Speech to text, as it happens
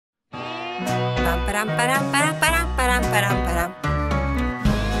Pam, param, param, param, param, param, param, param.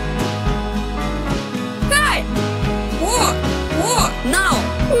 Hey! Whoa! Whoa! No!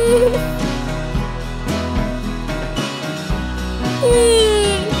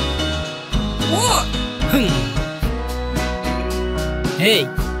 Whoa! Hey!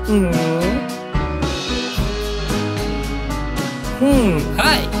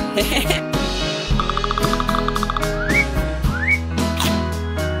 Hi!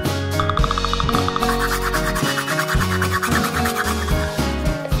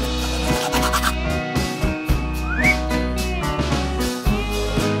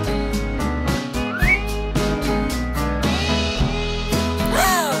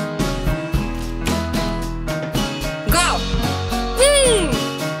 Go!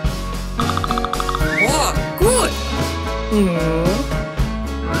 Whoa! Good!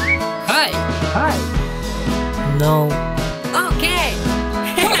 Hi! Hi! No. Okay!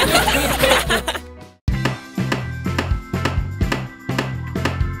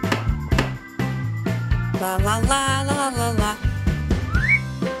 La la la la la la.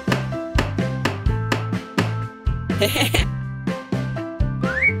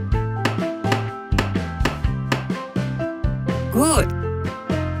 Good.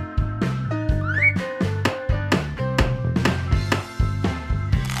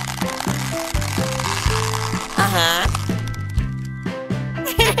 Uh-huh.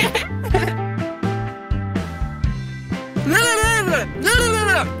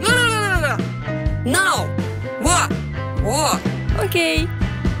 No. What? What? Okay.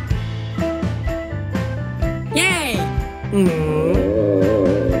 Yay.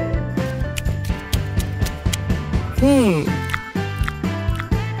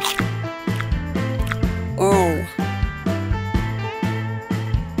 Oh.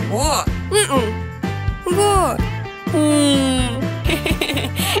 What? What?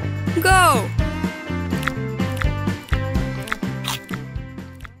 Go.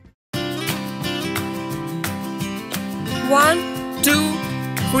 One, two,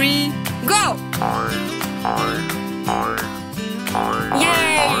 three, go!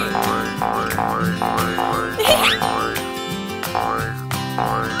 Yay!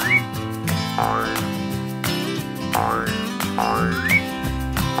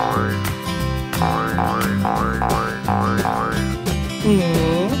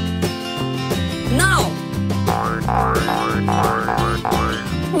 No!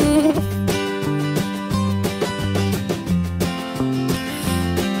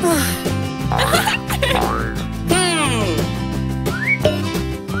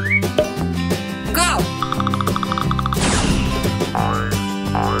 Go!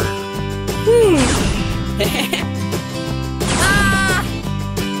 Ah!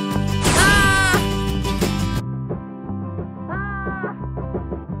 Ah!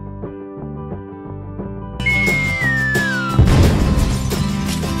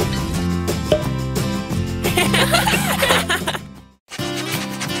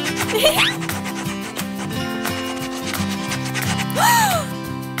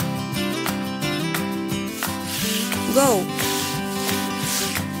 Go.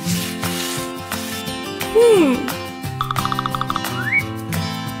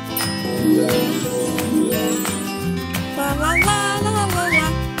 La la la la la la.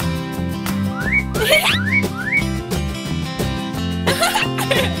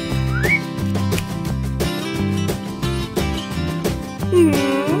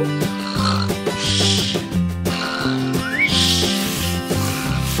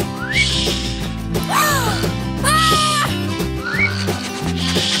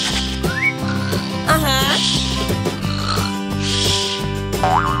 Uh-huh.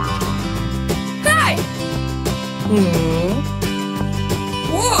 Hi.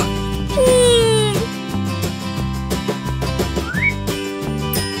 What?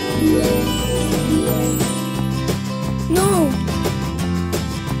 No.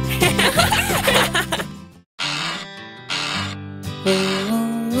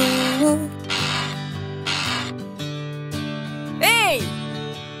 Hey!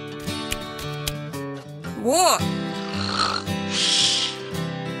 What?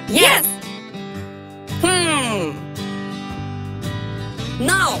 Yes!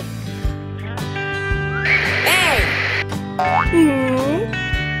 No! Hey!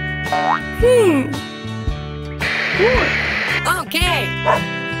 Okay!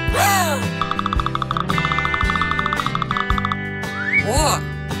 What?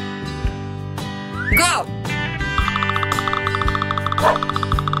 Go!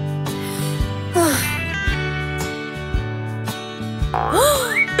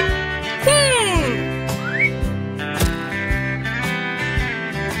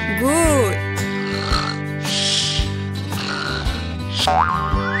 Good.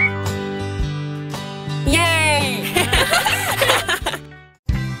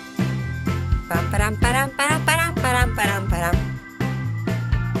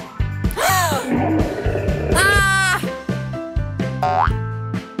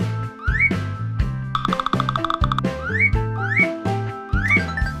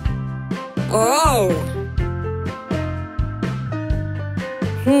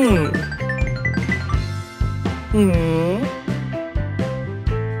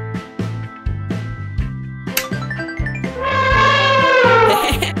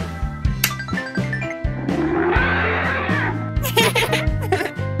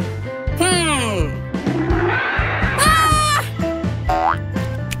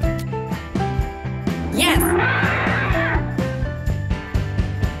 Yes.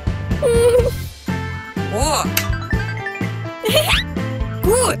 Whoa.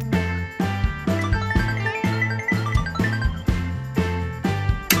 Good.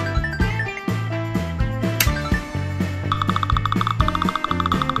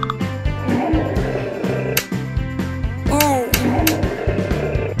 Oh.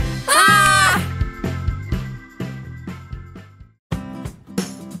 Ah!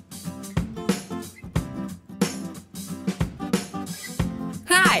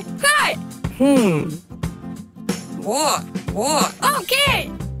 Hi, hi. Whoa.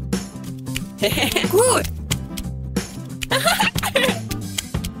 Okay. Good.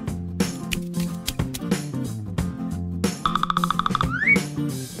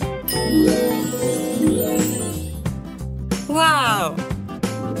 Wow.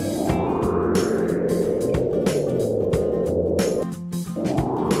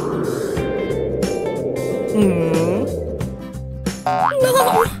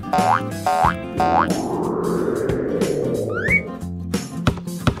 No.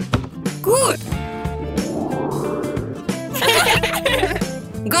 Good.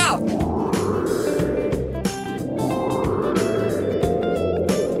 Go.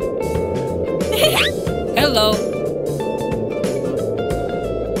 Hello.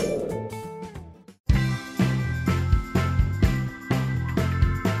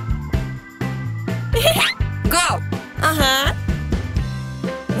 Go. Uh-huh.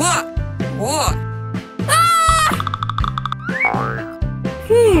 What? Ah!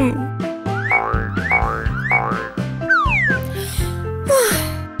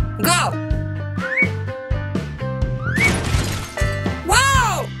 Go.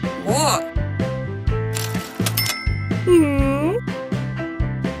 Wow. What?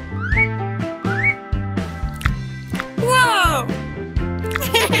 Wow.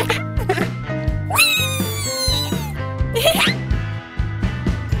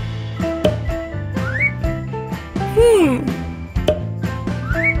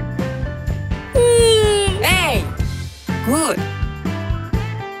 Hey. Good.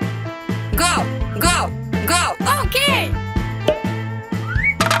 Go. Okay.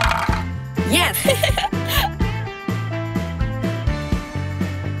 Yes.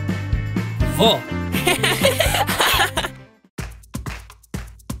 Vo.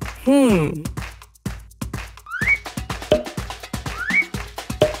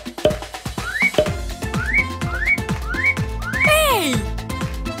 Hey.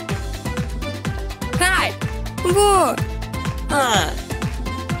 Hi. Good.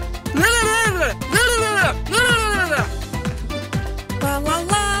 La la la la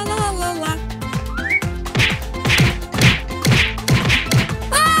la la.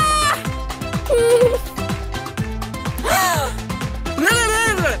 Ah!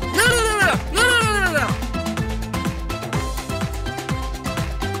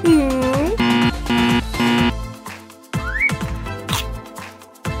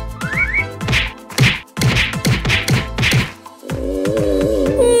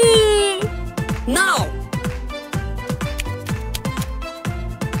 No.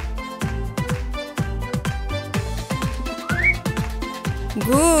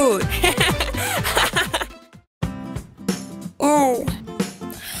 Good. Oh.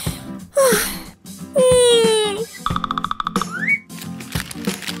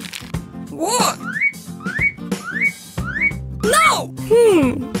 What? No.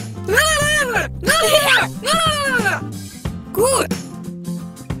 Good.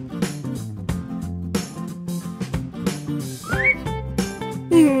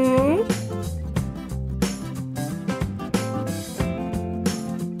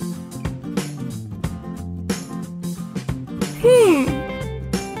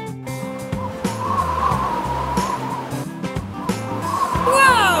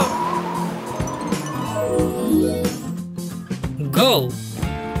 Wow. Go.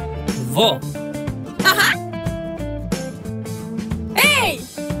 Vo. Uh-huh. Hey.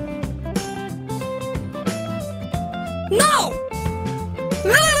 No.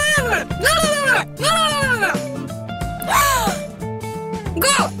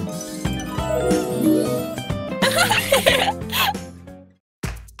 Go.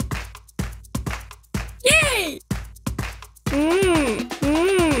 Yay.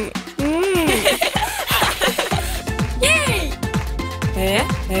 Yay.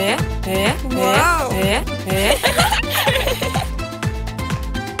 Wow.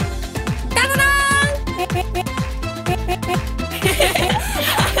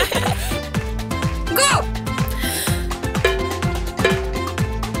 Go.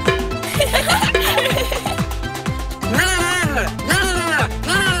 Yes. La la la la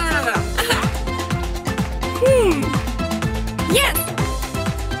la la la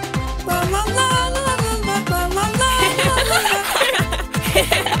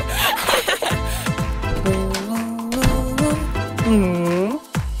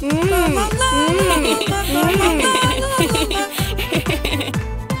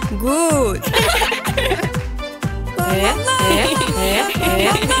Good.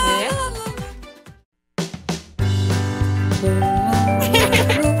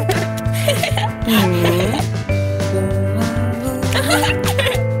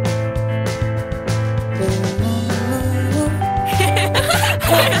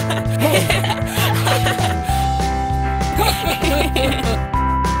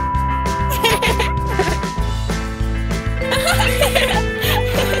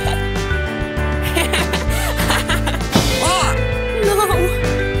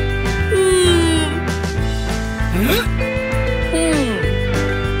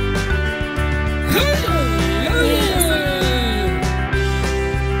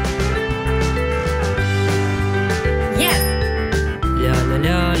 Yes. La la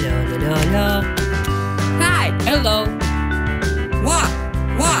la la la la la. Hi. Hello. Walk.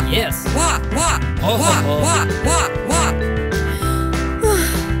 Walk. Yes. Walk. Walk. Ho, ho, Walk. ho. Walk. Walk. Walk.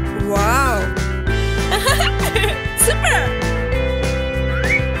 Wow. Super.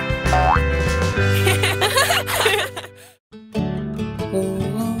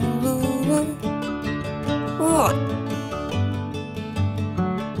 What?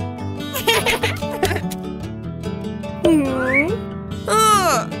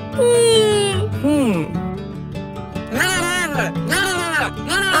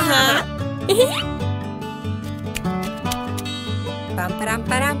 Pam param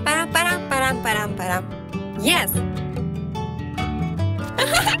param param param param param param. Yes.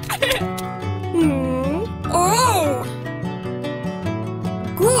 Oh.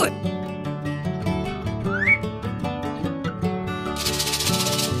 Good.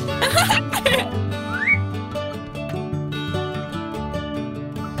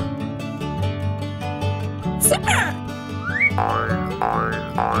 Super.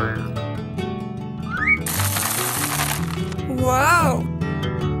 Wow.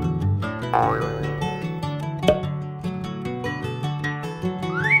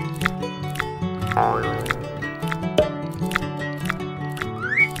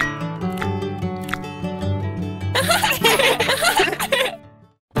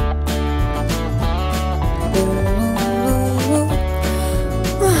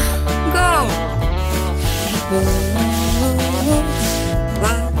 Go.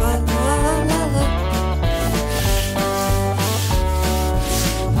 La, la, la, la, la.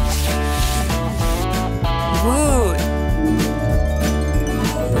 Good.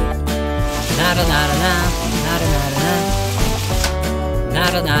 Nada nada na. Nada nada na.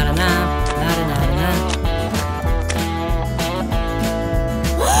 Nada nada na. Nada nada na.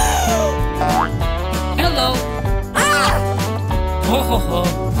 Hello. Ah! Ho ho ho.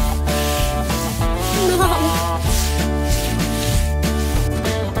 No.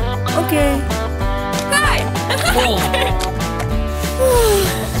 Okay. Hi. Full.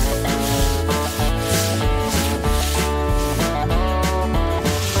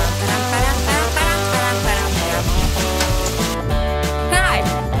 Hi.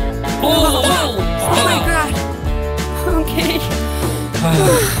 Full. Oh my god. Okay.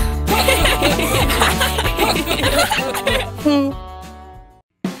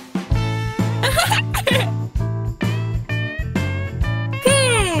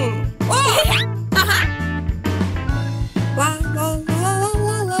 La la la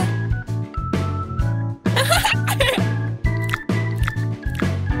la la.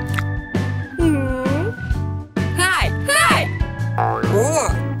 Hi. Hi. Oh.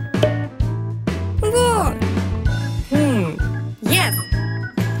 Good. Yes.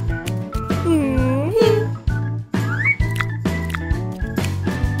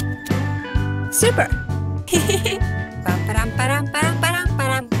 Super. Pam param param param param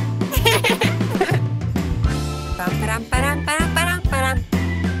param. Pam param param param param param.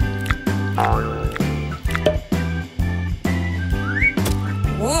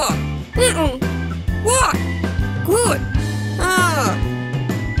 Whoa. Whoa. Good. Ah.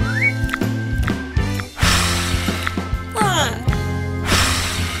 Ah.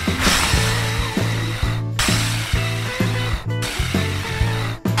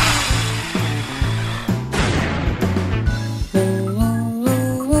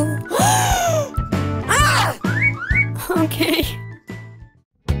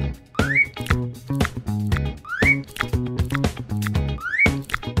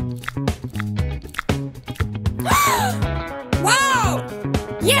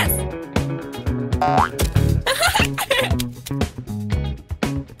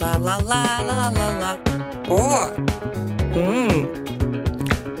 la la la la. О!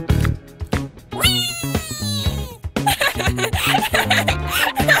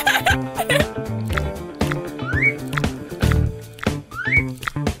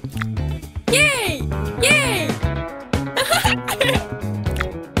 Yay! Yay!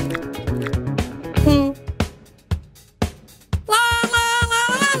 La la la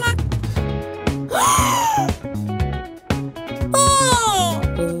la la. Oh!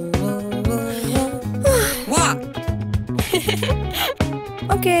 Ва!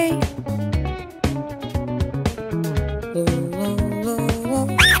 Okay.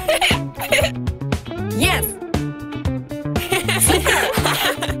 Yes.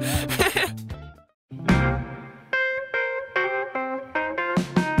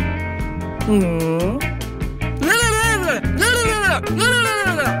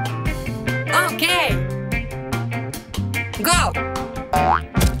 Okay. Go.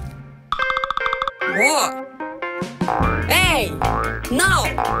 Во! Hey. No.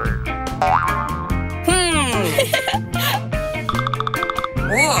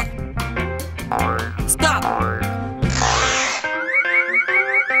 О! Stop.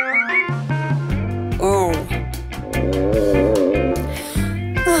 Оу!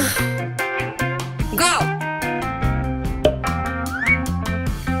 Go.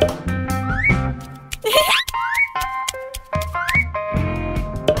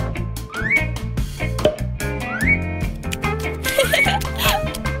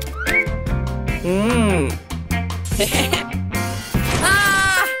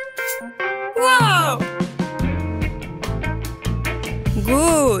 Ah! Wow!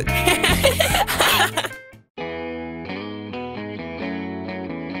 Good.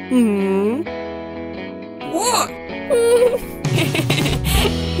 О!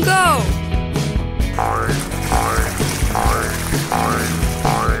 Go.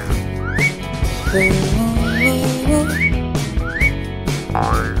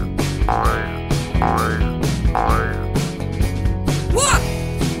 Во!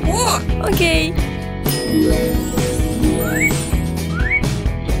 О! Okay.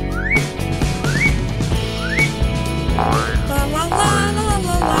 La la la la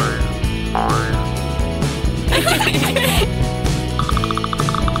la la.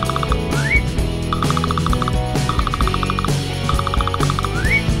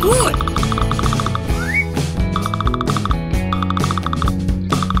 Good!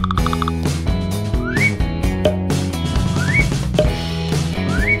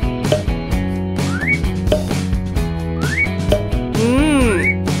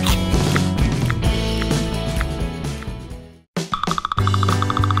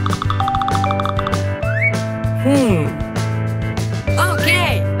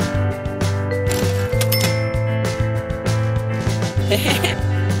 Okay.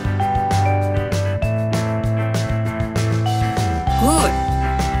 Good!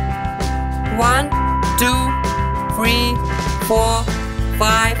 1, 2, 3, 4,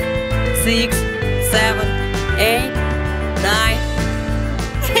 5, 6, 7, 8, 9.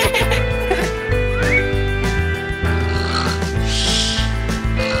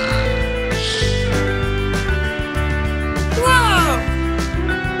 Wow!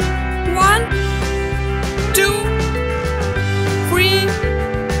 1, 2, 3,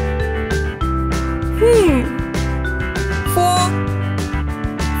 4,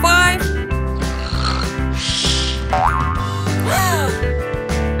 5.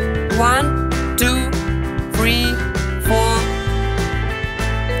 1, 2, 3, 4.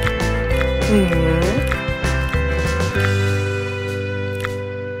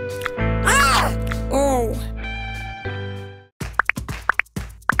 Ah! Oh.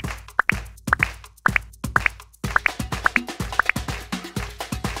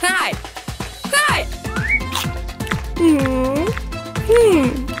 Hi. Hi.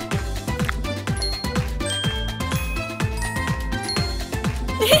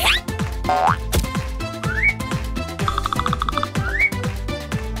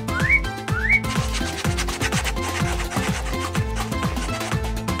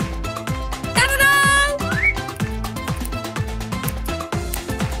 Ta-da-da!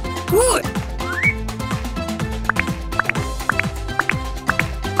 Good!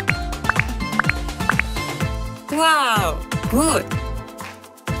 Wow! Good!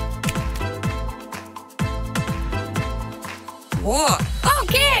 О!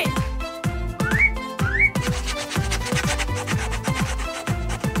 Okay!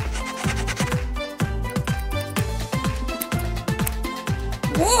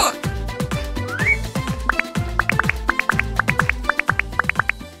 О!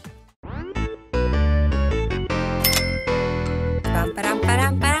 Pam, param,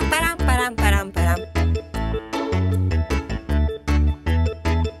 param, param, param,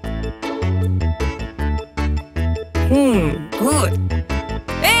 Good.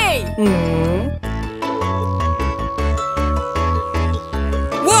 Hey!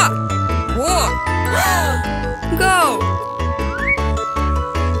 Walk! Walk! Go!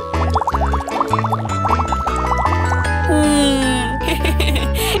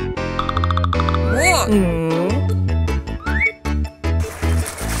 Walk!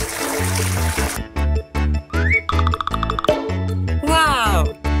 Wow!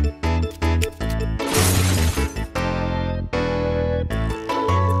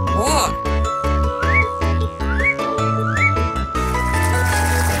 Walk!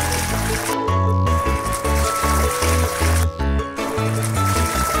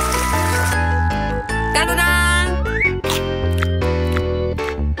 Ta-da-da!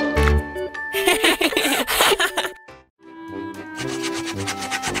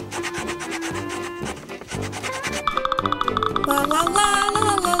 La la la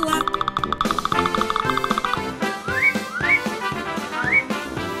la la la.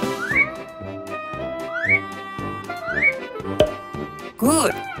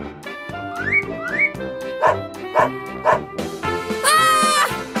 Good. Ah!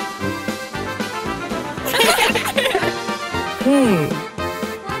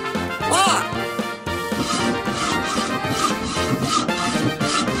 Oh!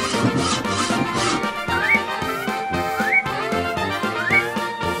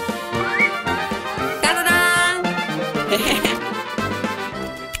 Ta-da-da!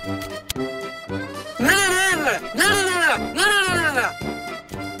 No, no, no, no, no, no, no, no, no, no.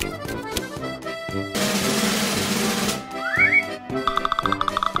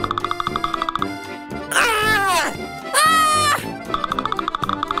 Ah! Ah!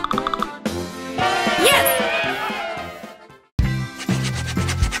 Yes!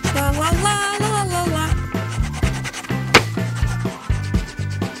 La la la la la la.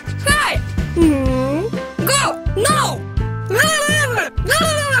 Hi! Go! No! No, no, no, no, no,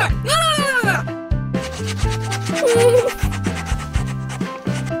 no, no, no, no.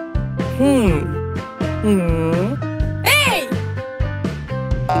 Hey!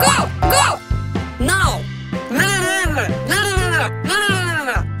 Go! Go! No! No, no, no, no, no, no, no, no, no,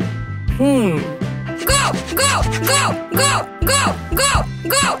 no. Go! Go! Go! Go! Go! Go! Go!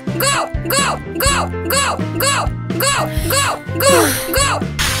 Go! Go! Go! Go! Go! Go! Go! Go! Go!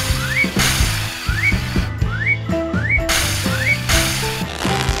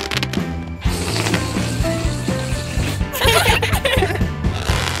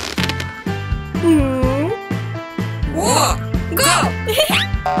 Whoa! Go!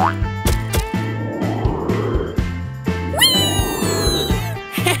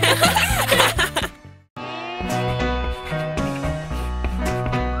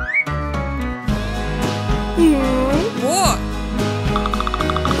 Whoa!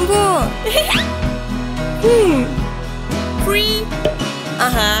 Whoa! Free!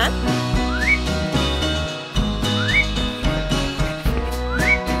 Uh-huh.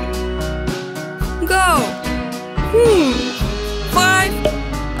 Go! 5!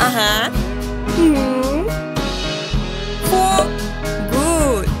 Uh-huh. 4!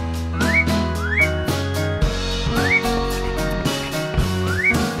 Good!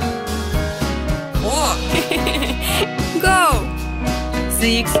 Four! Go!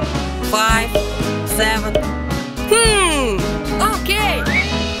 6, 5, 7. Okay!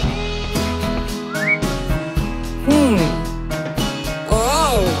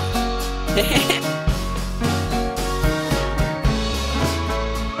 Oh!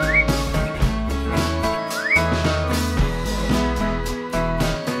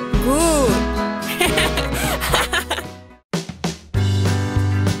 Good!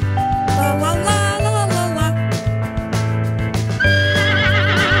 La la la la la la.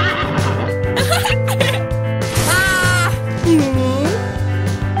 Ah!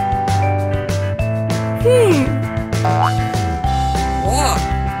 Whoa!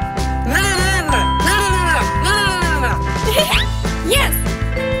 No, no, no.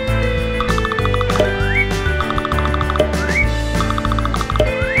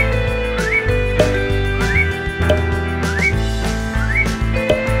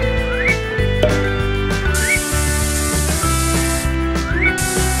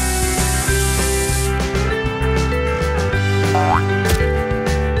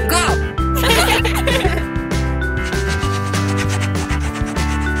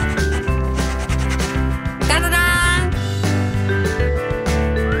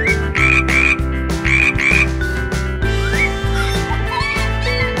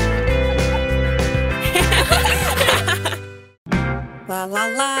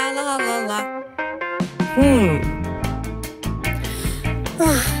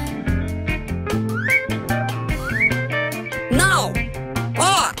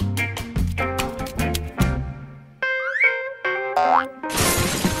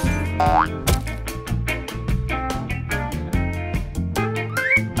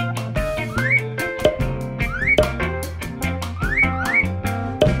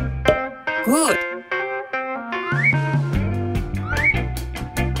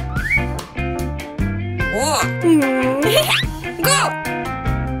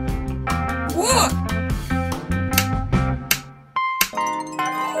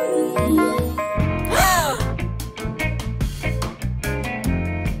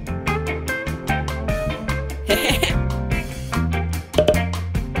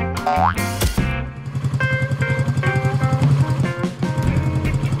 Good.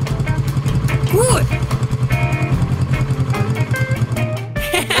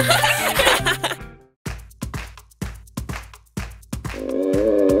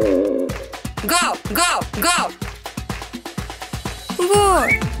 Go, go, go.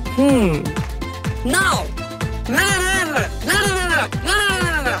 Good. No. No, no, no, no, no, no, no, no, no,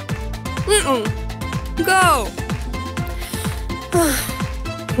 no, no. Mm-mm. Go.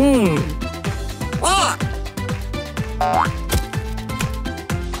 Oh.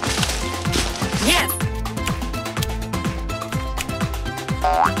 Yes.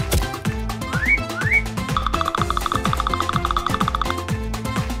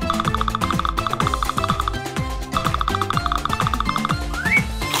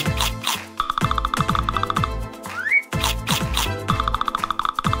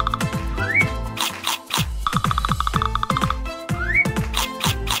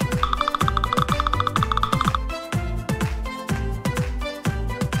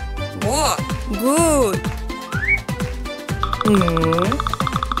 Oh, good.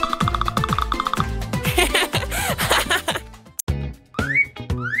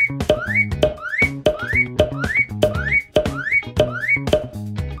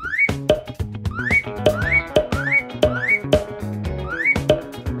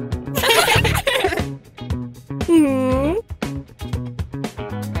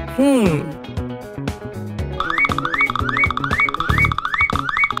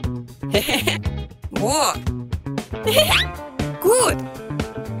 Whoa. Good.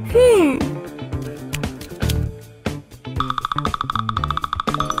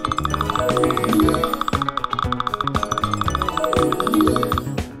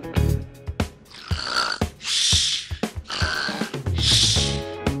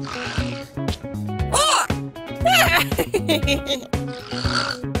 Oh.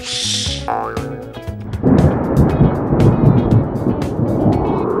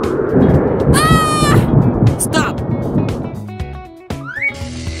 Stop!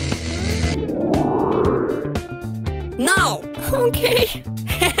 No! Okay.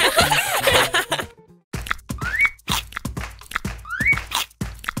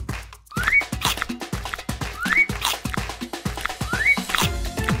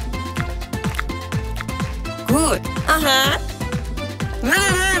 Good. Uh-huh. No,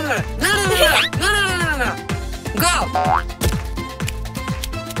 no, no, no, no, no, no, no, no, no, no. Go.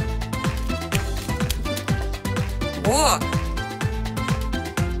 Whoa.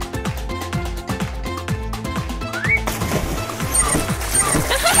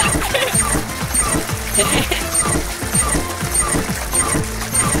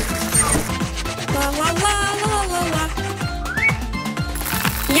 La la la la la la.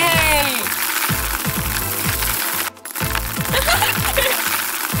 Yay!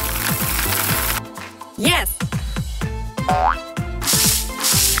 Yes.